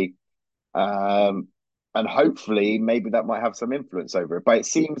Wembley. And hopefully maybe that might have some influence over it. But it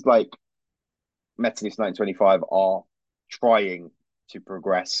seems like Metalist 925 are trying to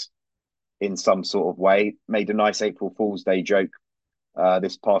progress in some sort of way. Made a nice April Fool's Day joke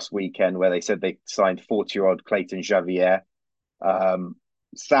this past weekend where they said they signed 40-year-old Clayton Xavier.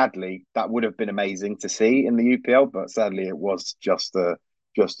 Sadly, that would have been amazing to see in the UPL, but sadly it was just a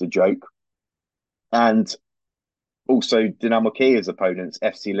joke. And also Dynamo Kiev's opponents,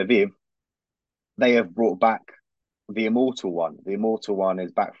 FC Lviv, they have brought back the Immortal One. The Immortal One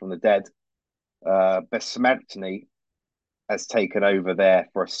is back from the dead. Besmertny has taken over there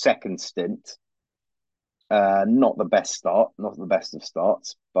for a second stint. Not the best start, not the best of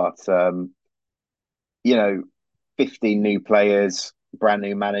starts, but 15 new players, brand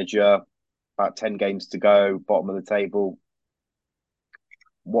new manager, about 10 games to go, bottom of the table.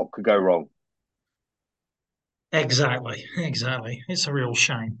 What could go wrong? Exactly. It's a real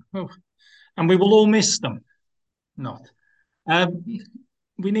shame. Oh, and we will all miss them. Not. Um,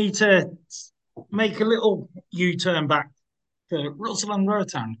 we need to make a little U-turn back to Ruslan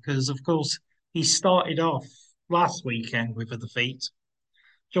Rotan because, of course, he started off last weekend with a defeat,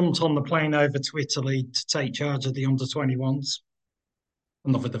 jumped on the plane over to Italy to take charge of the under-21s,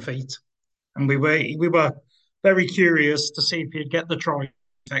 another defeat. And we were very curious to see if he'd get the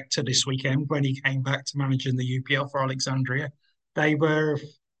trifecta this weekend when he came back to managing the UPL for Alexandria. They were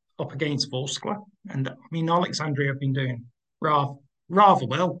up against Vorskla, and I mean Alexandria have been doing rather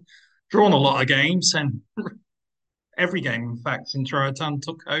well, drawn a lot of games, and every game, in fact, since Roatan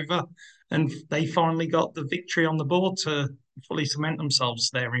took over, and they finally got the victory on the board to fully cement themselves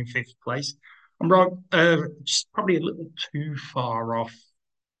there in fifth place. I'm right, just probably a little too far off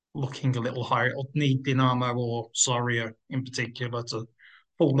looking a little higher. It'll need Dinamo or Soria in particular to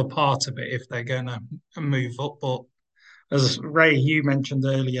fall apart a bit if they're going to move up. But as Ray, you mentioned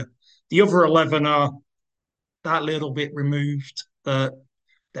earlier, the other 11 are that little bit removed that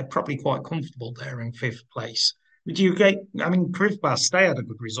they're probably quite comfortable there in fifth place. Would you get, I mean, Krivbas, they had a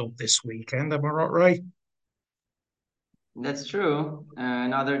good result this weekend, am I right, Ray? That's true.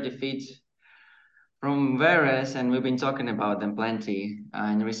 Another defeat from Veres, and we've been talking about them plenty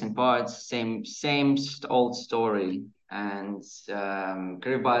in recent parts. Same old story. And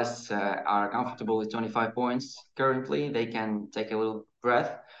Krivbas are comfortable with 25 points currently. They can take a little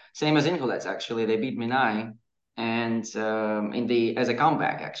breath. Same as Inholets, actually. They beat Minai, and as a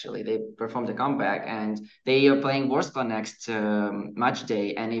comeback, actually, they performed a comeback, and they are playing Vorskla next match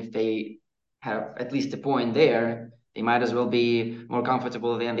day. And if they have at least a point there, they might as well be more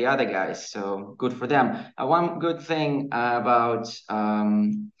comfortable than the other guys. So good for them. One good thing about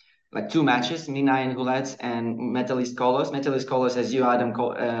like two matches, Mina and Gulets and Metalist Kolos. Metalist Kolos, as you, Adam,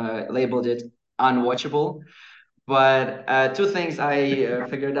 labeled it, unwatchable. But two things I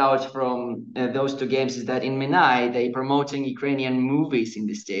figured out from those two games is that in Minai, they promoting Ukrainian movies in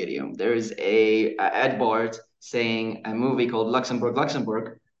the stadium. There is a ad board saying a movie called Luxembourg,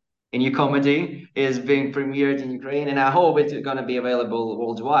 Luxembourg, a new comedy is being premiered in Ukraine, and I hope it's going to be available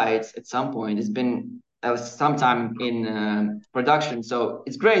worldwide at some point. It's been sometime in production, so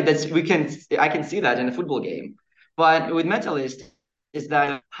it's great that I can see that in a football game. But with Metalist, is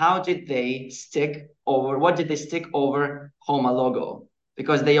that how did they stick over? What did they stick over Homa logo?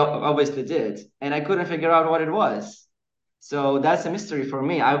 Because they obviously did, and I couldn't figure out what it was. So that's a mystery for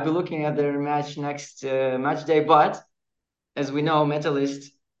me. I'll be looking at their match next match day, but as we know, Metalist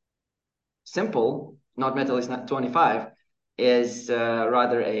simple, not Metalist not 25, is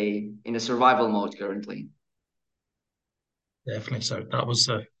rather in a survival mode currently. Definitely so. That was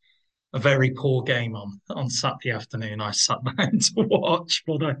a very poor game on Saturday afternoon. I sat down to watch,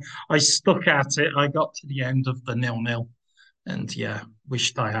 but I stuck at it. I got to the end of the 0-0, and yeah,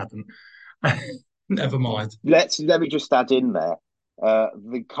 wished I hadn't. Never mind. Let me just add in there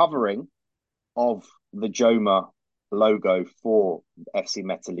the covering of the Joma logo for FC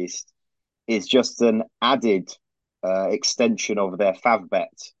Metalist is just an added extension of their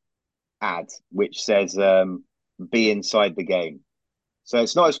Favbet ad, which says "Be inside the game." So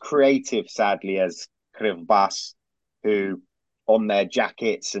it's not as creative, sadly, as Krivbas, who on their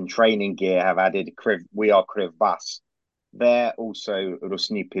jackets and training gear have added "We are Krivbas." They're also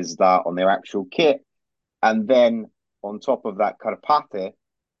Rusni Pizda on their actual kit, and then on top of that, Karpate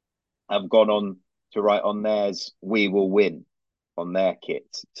have gone on to write on theirs "We will win" on their kit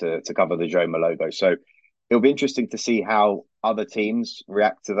to cover the Joma logo. So it'll be interesting to see how other teams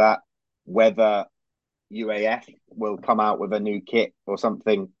react to that, whether UAF will come out with a new kit or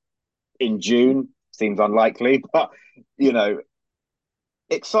something in June. Seems unlikely, but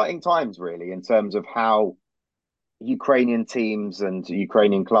exciting times really in terms of how Ukrainian teams and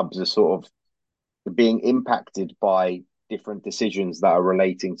Ukrainian clubs are sort of being impacted by different decisions that are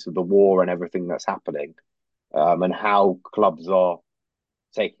relating to the war and everything that's happening, and how clubs are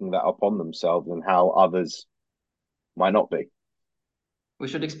taking that upon themselves and how others might not be. We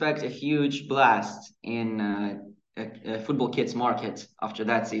should expect a huge blast in a football kits market after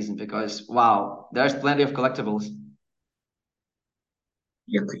that season because, wow, there's plenty of collectibles.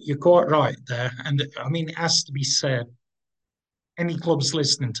 You're quite right there. And I mean, it has to be said, any clubs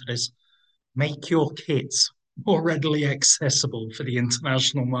listening to this, make your kits more readily accessible for the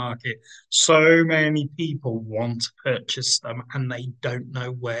international market. So many people want to purchase them and they don't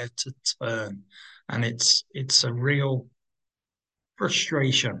know where to turn. And it's a real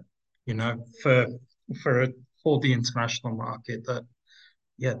frustration, for for the international market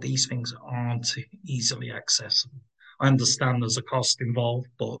that these things aren't easily accessible. I understand there's a cost involved,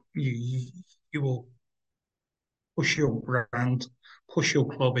 but you will push your brand, push your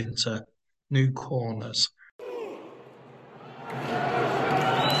club into new corners.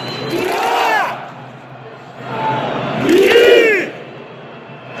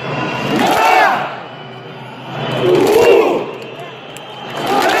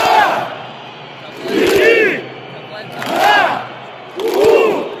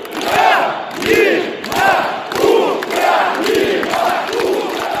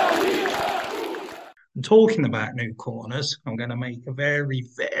 Talking about new corners, I'm going to make a very,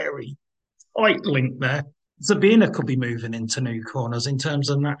 very tight link there. Zabina could be moving into new corners in terms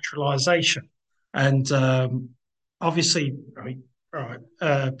of naturalisation. And obviously,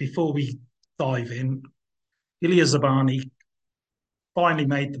 before we dive in, Ilya Zabani finally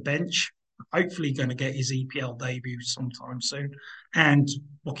made the bench, hopefully going to get his EPL debut sometime soon. And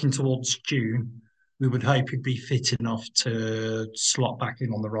looking towards June, we would hope he'd be fit enough to slot back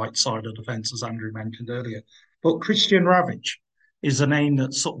in on the right side of the fence, as Andrew mentioned earlier. But Christian Ravic is a name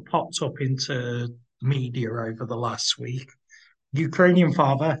that sort of popped up into media over the last week. Ukrainian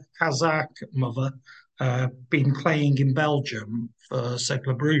father, Kazakh mother, been playing in Belgium for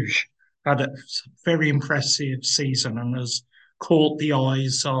Cercle Bruges. Had a very impressive season and has caught the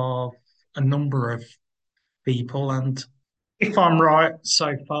eyes of a number of people. And if I'm right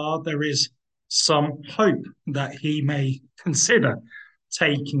so far, there is some hope that he may consider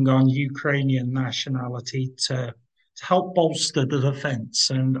taking on Ukrainian nationality to help bolster the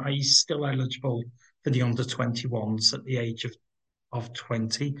defence. And he's still eligible for the under-21s at the age of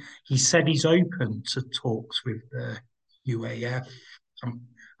 20. He said he's open to talks with the UAF.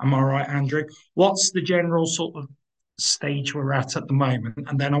 Am I right, Andrew? What's the general sort of stage we're at the moment?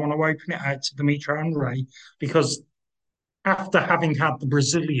 And then I want to open it out to Dmytro and Ray, because after having had the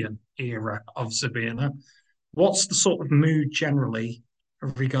Brazilian era of Zabina, what's the sort of mood generally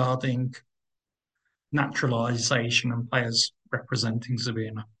regarding naturalisation and players representing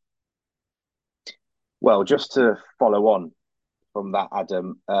Zabina? Well, just to follow on from that,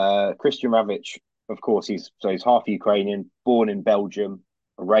 Adam, Christian Ravic, of course, he's half Ukrainian, born in Belgium,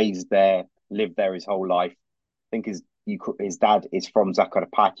 raised there, lived there his whole life. I think his dad is from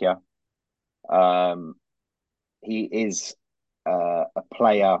Zakarpattia. He is a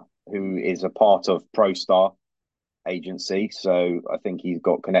player who is a part of ProStar agency, so I think he's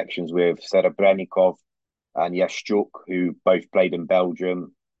got connections with Serebrennikov and Yashchuk, who both played in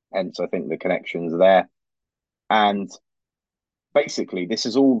Belgium. Hence, I think the connections there. And basically, this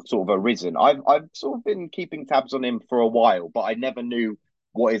has all sort of arisen. I've sort of been keeping tabs on him for a while, but I never knew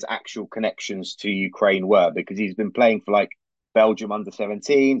what his actual connections to Ukraine were, because he's been playing for like Belgium under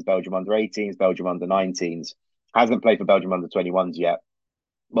 17s, Belgium under 18s, Belgium under 19s. Hasn't played for Belgium under 21s yet.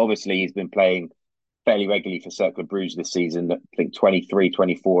 But obviously, he's been playing fairly regularly for Cercle Bruges this season. I think 23,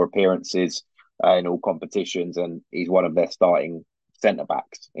 24 appearances in all competitions, and he's one of their starting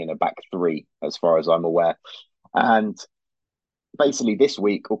centre-backs in a back three, as far as I'm aware. And basically this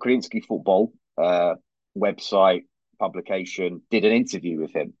week, Ukrainsky Football website publication did an interview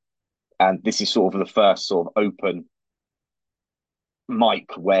with him. And this is sort of the first sort of open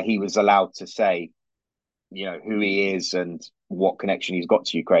mic where he was allowed to say, who he is and what connection he's got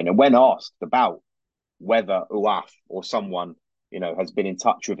to Ukraine. And when asked about whether UAF or someone, has been in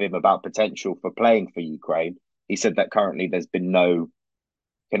touch with him about potential for playing for Ukraine, he said that currently there's been no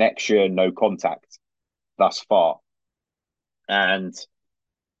connection, no contact thus far. And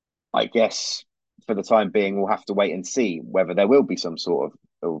I guess for the time being, we'll have to wait and see whether there will be some sort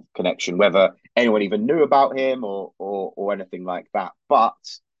of connection, whether anyone even knew about him or anything like that. But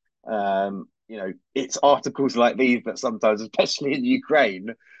it's articles like these that sometimes, especially in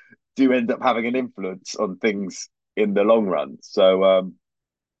Ukraine, do end up having an influence on things in the long run. So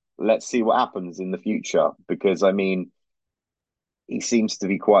let's see what happens in the future, because he seems to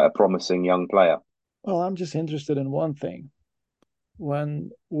be quite a promising young player. Well, I'm just interested in one thing.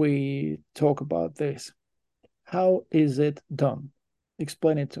 When we talk about this, how is it done?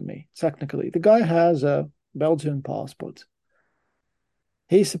 Explain it to me technically. The guy has a Belgian passport.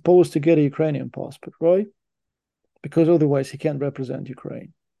 He's supposed to get a Ukrainian passport, right? Because otherwise he can't represent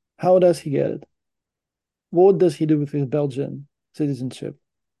Ukraine. How does he get it? What does he do with his Belgian citizenship?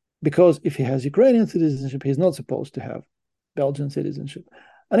 Because if he has Ukrainian citizenship, he's not supposed to have Belgian citizenship.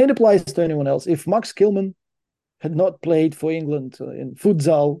 And it applies to anyone else. If Max Kilman had not played for England in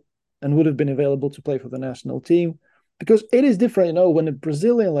futsal and would have been available to play for the national team, because it is different, when a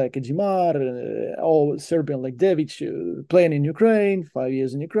Brazilian like a Dmytro or Serbian like Dmytro playing in Ukraine, 5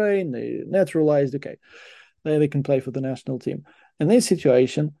 years in Ukraine, they naturalized, okay, they can play for the national team. In this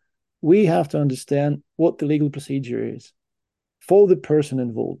situation, we have to understand what the legal procedure is for the person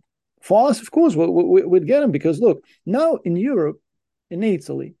involved. For us, of course, we'd get them, because look, now in Europe, in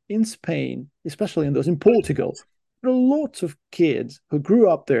Italy, in Spain, especially in Portugal, there are lots of kids who grew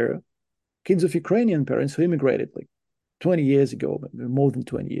up there, kids of Ukrainian parents who immigrated like 20 years ago, maybe more than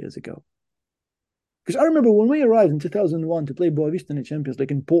 20 years ago. Because I remember when we arrived in 2001 to play Boavista in the Champions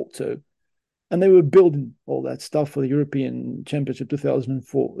League in Porto, and they were building all that stuff for the European Championship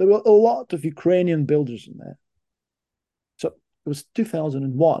 2004. There were a lot of Ukrainian builders in there. So it was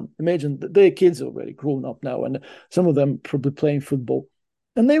 2001. Imagine that their kids are already grown up now, and some of them probably playing football,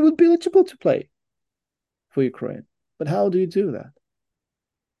 and they would be eligible to play for Ukraine. But how do you do that?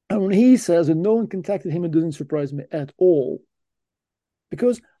 And when he says that no one contacted him, it doesn't surprise me at all.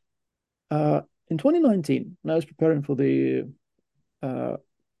 Because in 2019, when I was preparing for the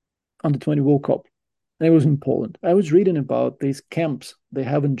Under-20 World Cup, and it was in Poland, I was reading about these camps they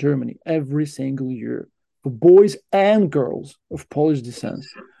have in Germany every single year for boys and girls of Polish descent.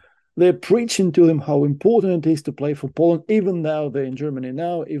 They're preaching to them how important it is to play for Poland, even though they're in Germany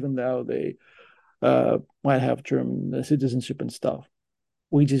now, even though they might have German citizenship and stuff.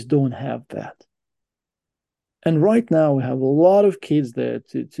 We just don't have that. And right now we have a lot of kids there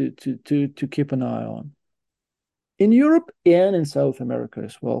to keep an eye on. In Europe and in South America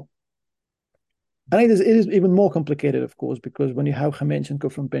as well. And it is even more complicated, of course, because when you have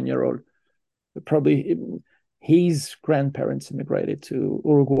Khemenchenko from Peñarol, probably his grandparents immigrated to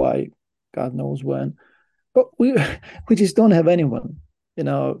Uruguay, God knows when. But we just don't have anyone in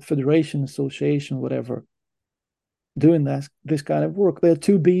our federation, association, whatever, doing this kind of work. They're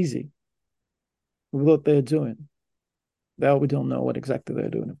too busy with what they're doing. Well, we don't know what exactly they're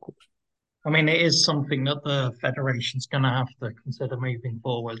doing, of course. It is something that the federation's going to have to consider moving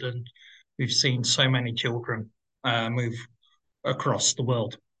forward. And we've seen so many children move across the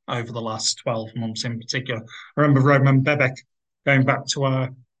world over the last 12 months in particular. I remember Roman Bebek, going back to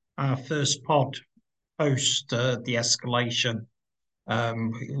our first pod post the escalation.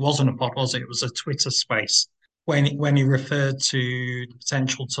 It wasn't a pod, was it? It was a Twitter space. When he referred to the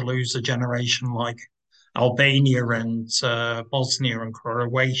potential to lose a generation like Albania and Bosnia and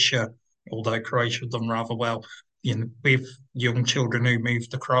Croatia, although Croatia have done rather well, with young children who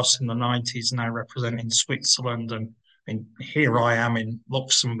moved across in the 90s now representing Switzerland. And here I am in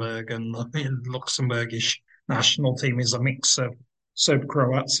Luxembourg, and the Luxembourgish national team is a mix of Serb,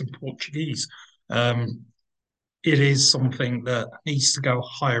 Croats and Portuguese. It is something that needs to go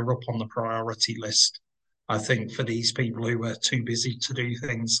higher up on the priority list, I think, for these people who are too busy to do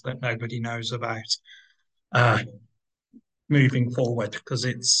things that nobody knows about moving forward, because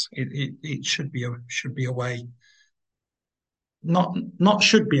it should be a way, not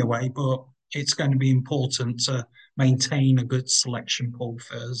should be a way, but it's going to be important to maintain a good selection pool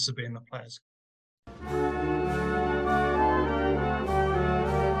for Sabina players.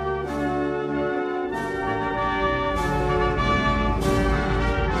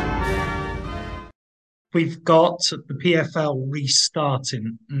 We've got the PFL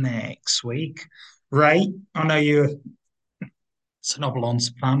restarting next week. Ray, I know you're a St.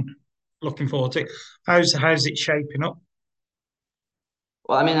 Albans fan. Looking forward to it. How's it shaping up?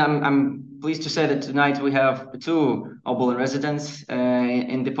 Well, I mean, I'm pleased to say that tonight we have two Obolon residents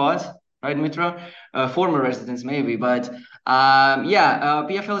in the pod, right, Dmytro? Former residents, maybe, but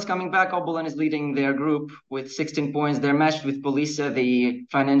PFL is coming back. Obolon is leading their group with 16 points. They're matched with Polisa, the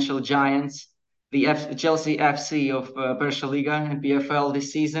financial giants, the Chelsea FC of Persha Liga and PFL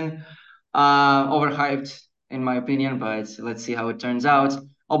this season. Overhyped, in my opinion, but let's see how it turns out.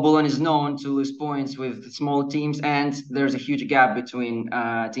 Obolon is known to lose points with small teams, and there's a huge gap between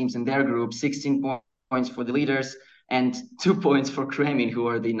teams in their group. 16 points for the leaders and 2 points for Kremin, who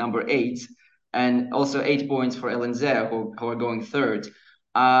are the number 8, and also 8 points for LNZ, who are going third.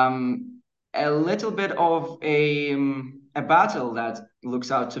 A little bit of a battle that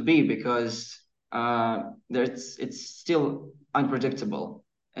looks out to be, because it's still unpredictable.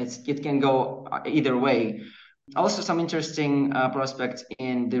 It can go either way. Also, some interesting prospects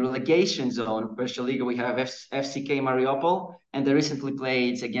in the relegation zone. Persha Liga, we have FCK Mariupol, and they recently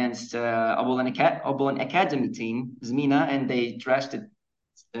played against Obolon Academy team, Zmina, and they trashed it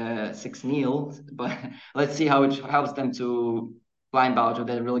 6-0. But let's see how it helps them to climb out of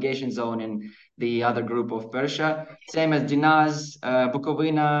the relegation zone in the other group of Persha. Same as Dinaz,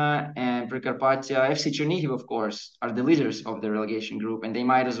 Bukovina, and Prikarpatia. FC Chernihiv, of course, are the leaders of the relegation group, and they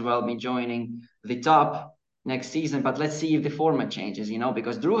might as well be joining the top next season. But let's see if the format changes,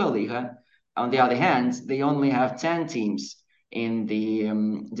 because Druga Liga, on the other hand, they only have 10 teams in the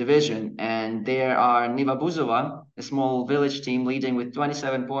division, and there are Niva Buzova, a small village team, leading with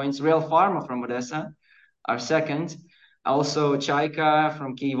 27 points. Real Pharma from Odessa are second. Also, Chaika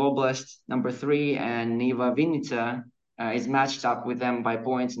from Kyiv Oblast, number 3, and Niva Vinnytsia is matched up with them by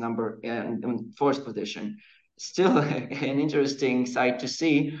points, in fourth position. Still an interesting sight to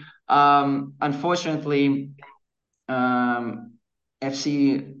see. Unfortunately,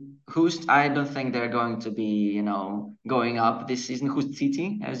 FC Hust, I don't think they're going to be, going up this season. Hust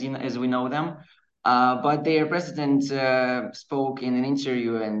City, as we know them. But their president spoke in an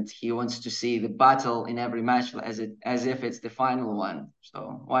interview, and he wants to see the battle in every match as if it's the final one.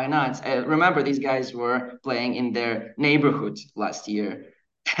 So why not? Remember, these guys were playing in their neighborhood last year,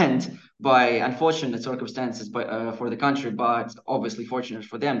 and by unfortunate circumstances for the country, but obviously fortunate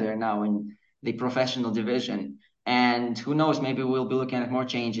for them, they're now in the professional division. And who knows, maybe we'll be looking at more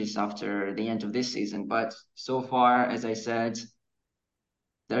changes after the end of this season. But so far, as I said,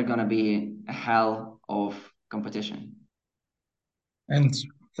 they're going to be a hell of competition. And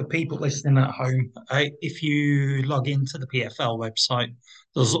for people listening at home, if you log into the PFL website,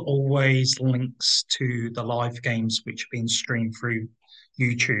 there's always links to the live games which are being streamed through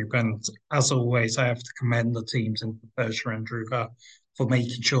YouTube. And as always, I have to commend the teams in Persha and Druga for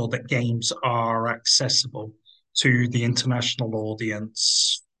making sure that games are accessible to the international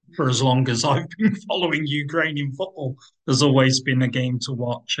audience. For as long as I've been following Ukrainian football, there's always been a game to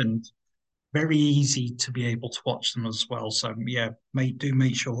watch, and very easy to be able to watch them as well. So yeah,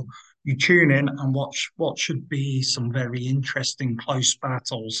 make sure you tune in and watch what should be some very interesting close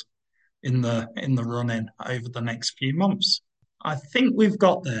battles in the run-in over the next few months. I think we've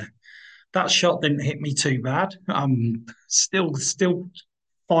got there. That shot didn't hit me too bad. I'm still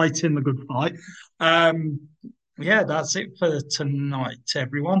fighting the good fight. Yeah, that's it for tonight,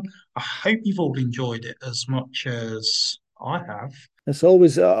 everyone. I hope you've all enjoyed it as much as I have. As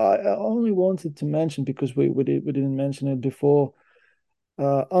always, I only wanted to mention, because we didn't mention it before,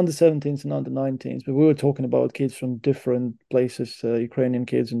 under 17s and under 19s, but we were talking about kids from different places, Ukrainian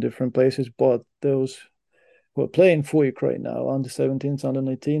kids in different places, but those who are playing for Ukraine now, under 17s, under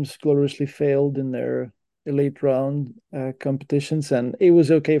 19s, gloriously failed in their elite round competitions, and it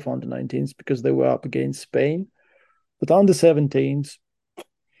was okay for under 19s because they were up against Spain. But under 17s,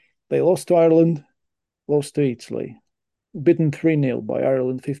 they lost to Ireland, lost to Italy, beaten 3-0 by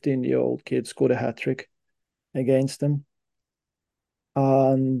Ireland. 15-year-old kid scored a hat-trick against them.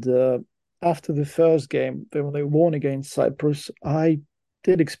 And after the first game, when they won against Cyprus, I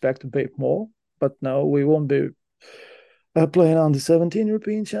did expect a bit more, but no, we won't be playing under 17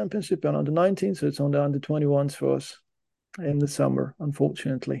 European Championship and under 19, so it's on the under 21s for us in the summer,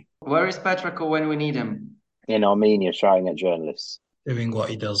 unfortunately. Where is Petrico when we need him? In Armenia, shouting at journalists. Doing what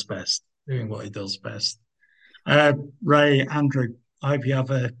he does best. Ray, Andrew, I hope you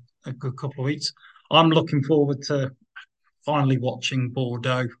have a good couple of weeks. I'm looking forward to finally watching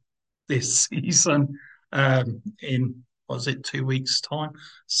Bordeaux this season in, 2 weeks' time.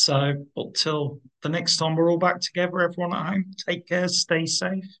 So until the next time we're all back together, everyone at home, take care, stay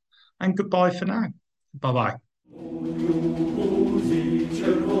safe, and goodbye for now. Bye-bye.